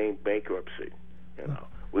claim bankruptcy.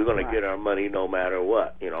 We're going to get our money no matter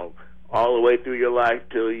what. All the way through your life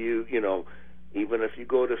till even if you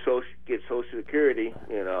go to get Social Security,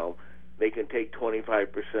 they can take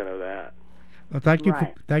 25% of that. Well, thank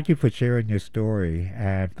you for sharing your story,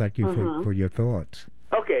 and thank you for your thoughts.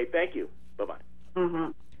 Okay, thank you. Bye-bye.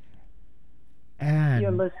 Mm-hmm. And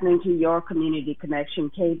you're listening to Your Community Connection,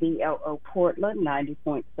 KBLO Portland,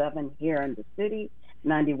 90.7 here in the city,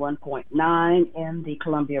 91.9 in the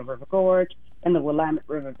Columbia River Gorge, in the Willamette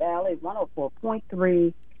River Valley,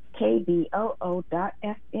 104.3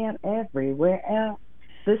 KBOO.FM everywhere else.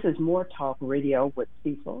 This is More Talk Radio with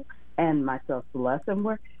Cecil and myself, Celeste, and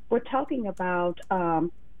we're talking about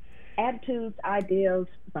attitudes, ideas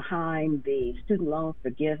behind the student loan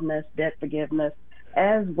forgiveness, debt forgiveness,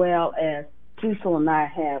 as well as Cecil and I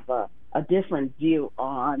have a different view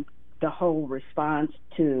on the whole response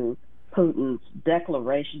to Putin's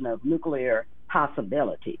declaration of nuclear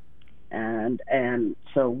possibility. And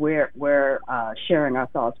so we're sharing our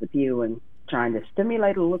thoughts with you and trying to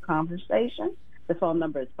stimulate a little conversation. The phone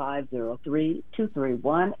number is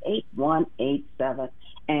 503-231-8187.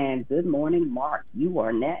 And good morning, Mark. You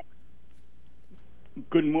are next.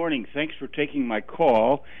 Good morning. Thanks for taking my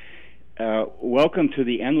call. Welcome to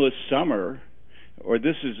the endless summer, or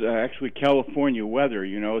this is actually California weather.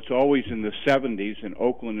 It's always in the 70s in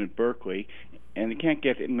Oakland and Berkeley, and it can't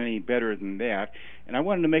get any better than that. And I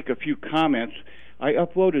wanted to make a few comments. I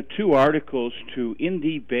uploaded 2 articles to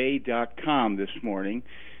IndieBay.com this morning,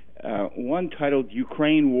 one titled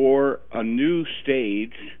Ukraine War, A New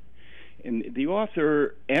Stage. And the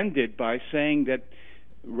author ended by saying that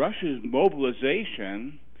Russia's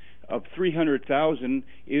mobilization of 300,000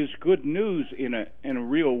 is good news in a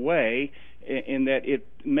real way, in that it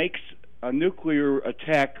makes a nuclear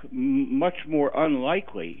attack much more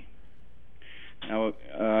unlikely. Now,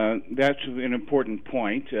 that's an important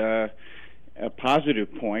point, a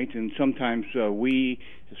positive point, and sometimes we,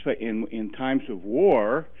 in times of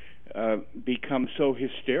war, become so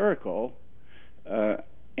hysterical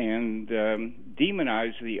and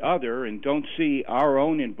demonize the other and don't see our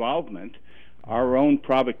own involvement, our own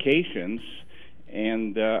provocations,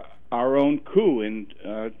 and our own coup in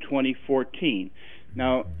 2014.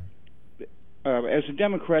 Now, as a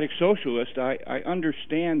democratic socialist, I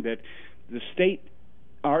understand that the state,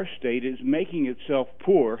 our state, is making itself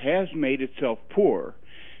poor, has made itself poor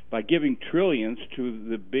by giving trillions to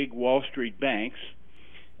the big Wall Street banks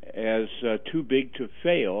as too big to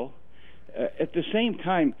fail. At the same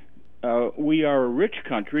time, we are a rich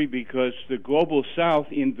country because the global South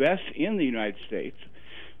invests in the United States,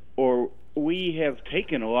 or we have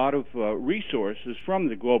taken a lot of resources from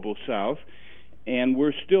the global South, and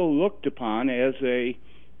we're still looked upon as a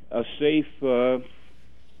safe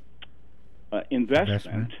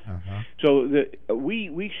investment. So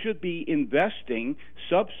we should be investing,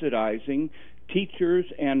 subsidizing teachers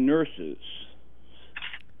and nurses.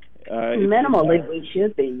 Minimally, we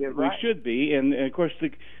should be. You're right. We should be, and of course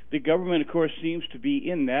the government, of course, seems to be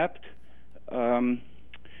inept,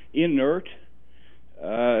 inert.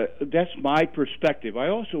 That's my perspective. I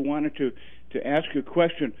also wanted to ask a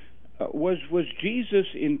question. Was Jesus,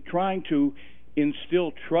 in trying to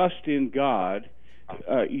instill trust in God,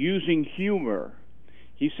 using humor?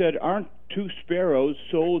 He said, "Aren't 2 sparrows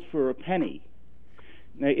sold for a penny?"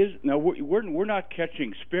 Now we're not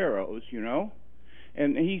catching sparrows, you know.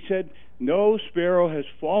 And he said, "No sparrow has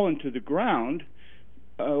fallen to the ground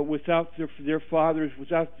without their father's,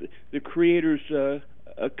 without the Creator's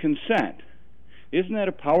consent." Isn't that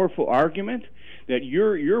a powerful argument? That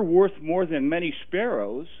you're worth more than many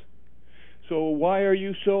sparrows, so why are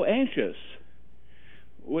you so anxious?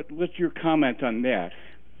 What's your comment on that?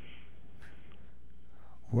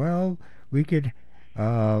 Well, we could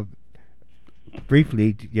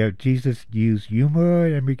briefly, Jesus used humor,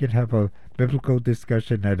 and we can have a biblical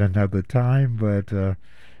discussion at another time, but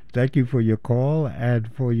thank you for your call and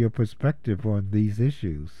for your perspective on these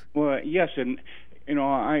issues. Well, yes, and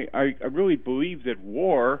I really believe that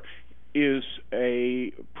war is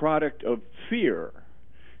a product of fear.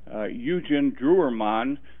 Eugen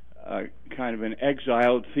Druermann, kind of an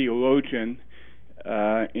exiled theologian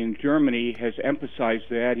in Germany, has emphasized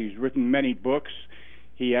that. He's written many books.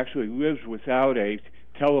 He actually lives without a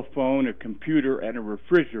telephone, a computer, and a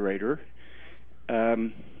refrigerator.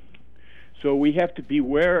 So we have to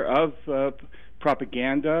beware of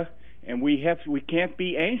propaganda, and we can't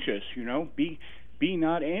be anxious. Be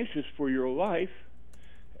not anxious for your life,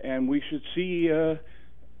 and we should see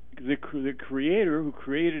the Creator, who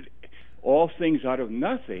created all things out of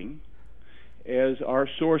nothing, as our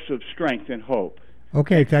source of strength and hope.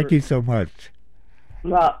 Okay, thank you so much.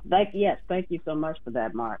 Well, thank you so much for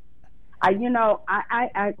that, Mark. I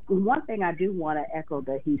one thing I do want to echo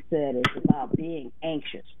that he said is about being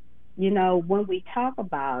anxious. When we talk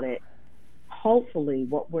about it, hopefully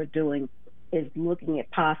what we're doing is looking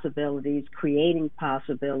at possibilities, creating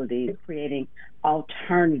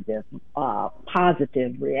alternative,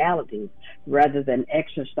 positive realities, rather than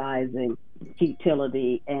exercising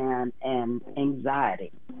futility and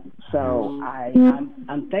anxiety. So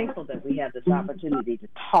I'm thankful that we have this opportunity to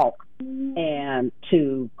talk and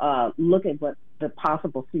to look at what the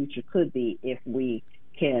possible future could be if we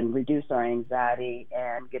can reduce our anxiety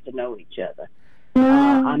and get to know each other.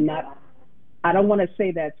 I don't want to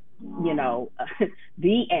say that's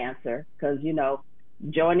the answer, because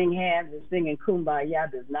joining hands and singing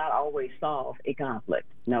Kumbaya does not always solve a conflict.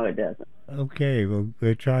 No, it doesn't. Okay, well,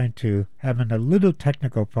 we're having a little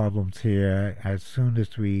technical problems here. As soon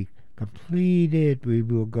as we complete it, we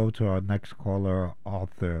will go to our next caller,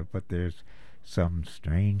 Arthur. But there's some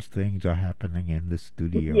strange things are happening in the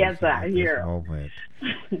studio. Yes, I hear. Moment.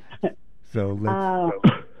 So let's.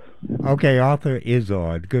 Okay, Arthur is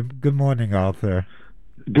on. Good morning, Arthur.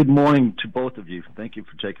 Good morning to both of you. Thank you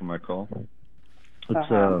for taking my call.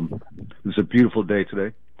 It's a beautiful day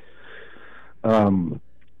today.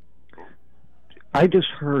 I just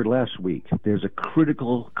heard last week there's a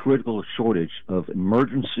critical shortage of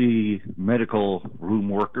emergency medical room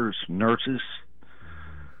workers, nurses,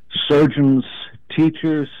 surgeons,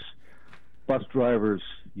 teachers, bus drivers,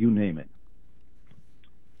 you name it.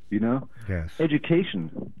 Yes.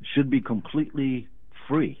 Education should be completely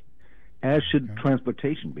free, as should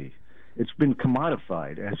transportation be. It's been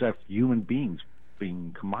commodified, as if human beings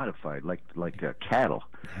being commodified like cattle.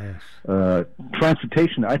 Yes.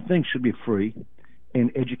 Transportation, I think, should be free,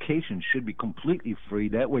 and education should be completely free.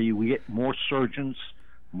 That way we get more surgeons,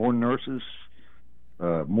 more nurses,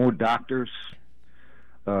 more doctors.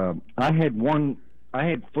 I had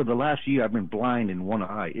for the last year, I've been blind in one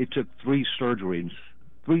eye. It took 3 surgeries,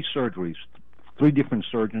 3 different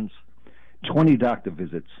surgeons, 20 doctor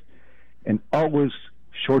visits, and always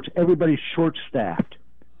everybody's short-staffed.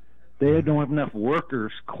 They don't have enough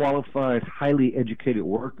workers, qualified, highly educated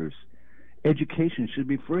workers. Education should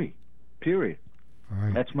be free, period.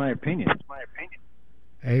 Right. That's my opinion.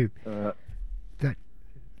 Hey,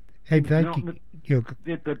 thank you.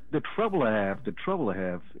 The trouble I have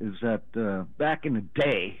is that back in the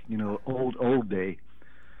day, old day,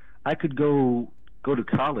 I could go to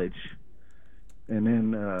college and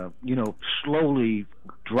then slowly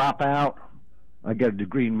drop out. I got a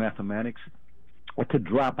degree in mathematics. I could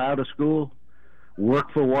drop out of school,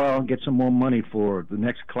 work for a while, and get some more money for the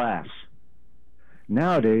next class.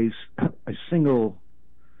 Nowadays, a single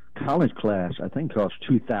college class, I think, costs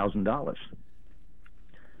 $2,000.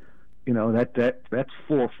 That's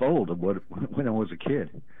fourfold of what when I was a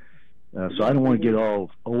kid. So I don't want to get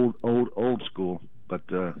all old school, but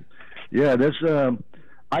there's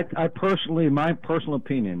I personally, my personal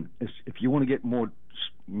opinion is, if you want to get more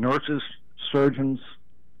nurses, surgeons,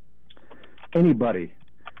 anybody,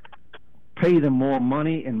 pay them more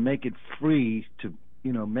money and make it free to,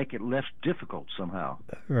 make it less difficult somehow.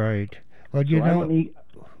 Right. Well,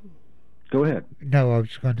 go ahead. No, I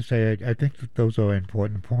was going to say, I think that those are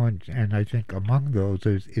important points, and I think among those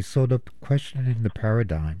is sort of questioning the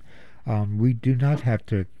paradigm. We do not have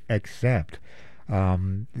to accept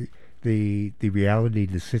the reality,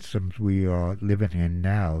 the systems we are living in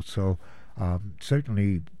now. So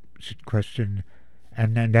certainly should question,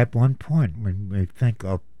 and then at one point when we think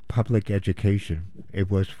of public education, it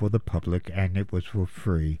was for the public and it was for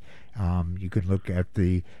free. You can look at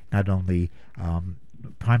not only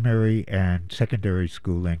primary and secondary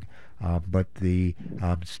schooling, but the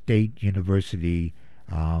state university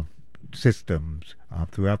systems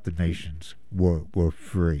throughout the nations were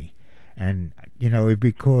free. And,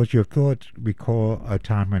 because your thoughts recall a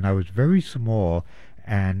time when I was very small,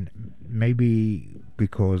 and maybe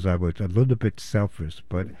because I was a little bit selfish,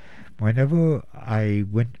 but whenever I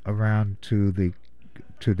went around to the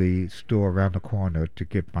store around the corner to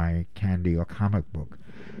get my candy or comic book,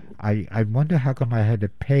 I wonder how come I had to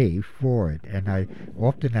pay for it. And I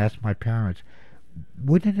often ask my parents,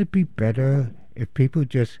 wouldn't it be better if people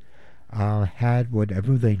just had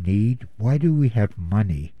whatever they need? Why do we have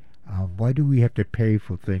money? Why do we have to pay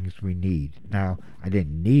for things we need? Now, I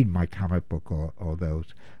didn't need my comic book or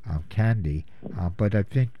those candy, but I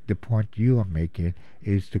think the point you are making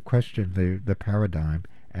is to question the paradigm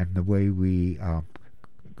and the way we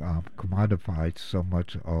commodify so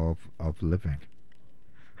much of living.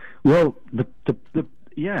 Well,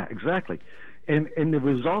 yeah, exactly, and the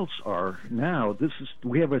results are now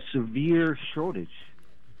we have a severe shortage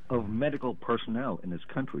of medical personnel in this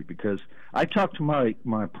country, because I talked to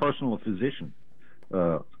my personal physician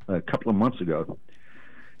a couple of months ago,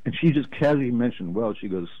 and she just casually mentioned, she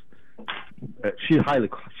goes, she's highly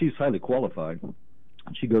qualified, and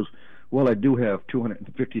she goes, well, I do have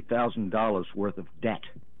 $250,000 worth of debt.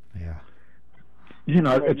 Yeah. There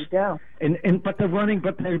you go. But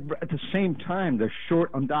they're at the same time they're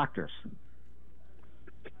short on doctors.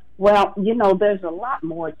 Well, there's a lot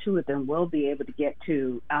more to it than we'll be able to get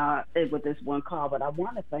to with this one call, but I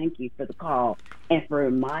want to thank you for the call and for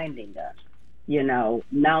reminding us,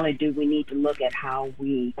 not only do we need to look at how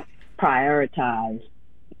we prioritize,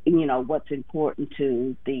 what's important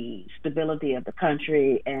to the stability of the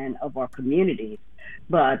country and of our communities,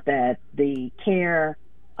 but that the care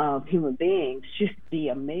of human beings should be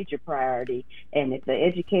a major priority. And if the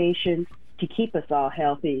education to keep us all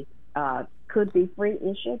healthy could be free,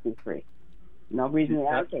 it should be free. No reason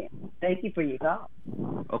why I can't. Thank you for your call.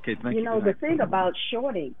 Okay, thank you. The thing about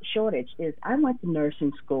shortage is I went to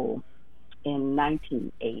nursing school in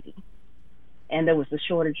 1980, and there was a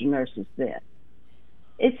shortage of nurses then.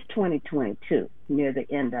 It's 2022, near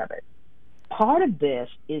the end of it. Part of this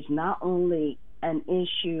is not only an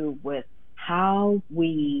issue with how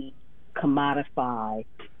we commodify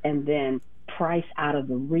and then price out of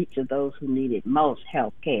the reach of those who need it most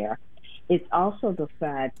health care. It's also the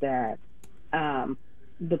fact that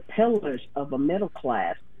the pillars of a middle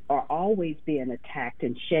class are always being attacked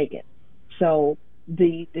and shaken. So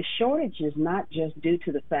the shortage is not just due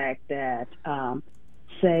to the fact that,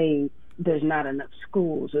 say, there's not enough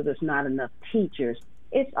schools or there's not enough teachers.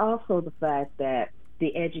 It's also the fact that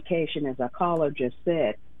the education, as our caller just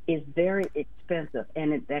said, is very expensive,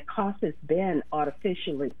 and that cost has been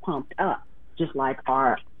artificially pumped up, just like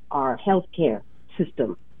our healthcare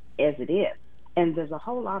system as it is. And there's a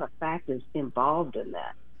whole lot of factors involved in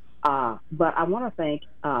that. But I want to thank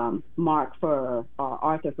Mark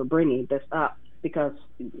Arthur for bringing this up, because,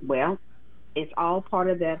 well, it's all part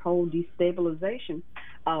of that whole destabilization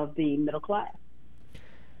of the middle class.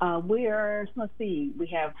 Let's see, we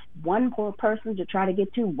have one more person to try to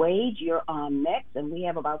get to. Wade, you're on next, and we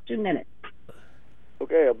have about 2 minutes.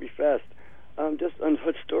 Okay, I'll be fast. Just on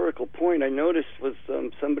a historical point, I noticed was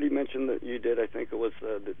somebody mentioned that you did, I think it was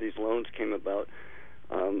that these loans came about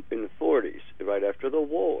in the 40s, right after the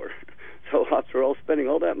war. So after all spending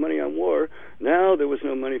all that money on war, now there was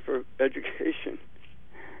no money for education.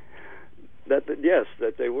 That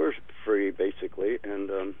they were free, basically, and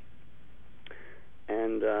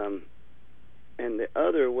the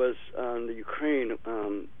other was the Ukraine.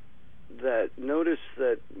 That notice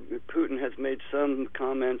that Putin has made some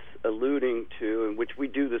comments alluding to, in which we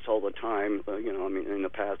do this all the time. In the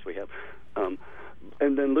past we have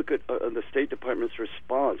And then look at the State Department's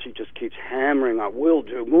response. He just keeps hammering on, "We'll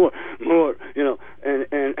do more,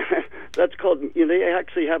 and that's called. They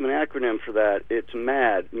actually have an acronym for that. It's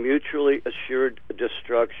MAD, Mutually Assured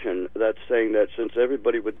Destruction. That's saying that since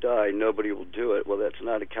everybody would die, nobody will do it. Well, that's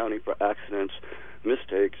not accounting for accidents,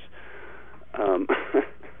 mistakes.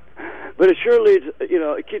 But it surely,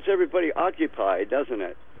 it keeps everybody occupied, doesn't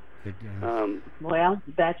it? It does. Well,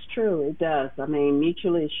 that's true. It does. I mean,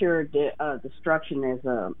 mutually assured destruction is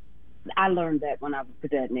I learned that when I was a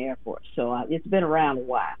cadet in the Air Force, so it's been around a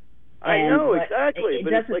while. I know, exactly. It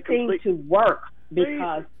doesn't seem to work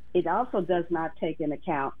because it also does not take into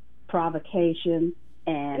account provocation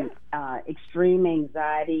and extreme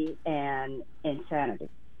anxiety and insanity.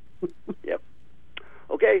 Yep.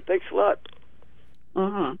 Okay, thanks a lot.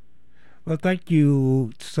 Uh-huh. Well, thank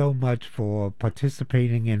you so much for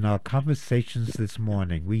participating in our conversations this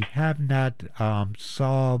morning. We have not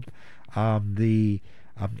solved the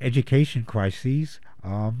education crises,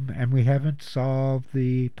 and we haven't solved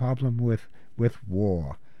the problem with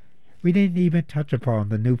war. We didn't even touch upon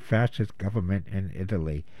the new fascist government in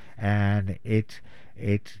Italy and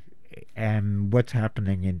and what's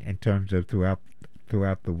happening in terms of throughout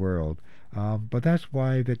the world. But that's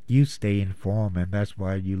why that you stay informed, and that's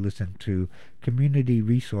why you listen to community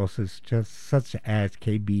resources just such as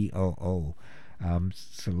KBOO.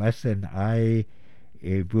 Celeste and I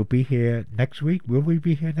will be here next week. Will we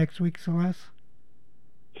be here next week, Celeste?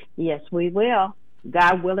 Yes, we will.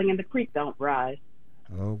 God willing, and the creek don't rise.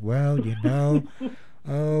 Oh, well,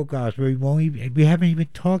 oh gosh, we haven't even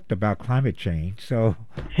talked about climate change, so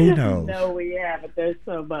who knows? No, we haven't. There's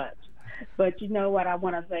so much. But you know what? I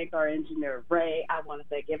want to thank our engineer, Ray. I want to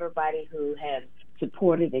thank everybody who has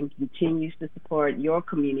supported and continues to support your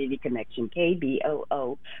community connection,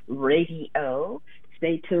 KBOO Radio.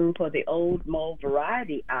 Stay tuned for the Old Mo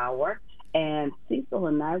Variety Hour, and Cecil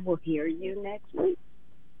and I will hear you next week.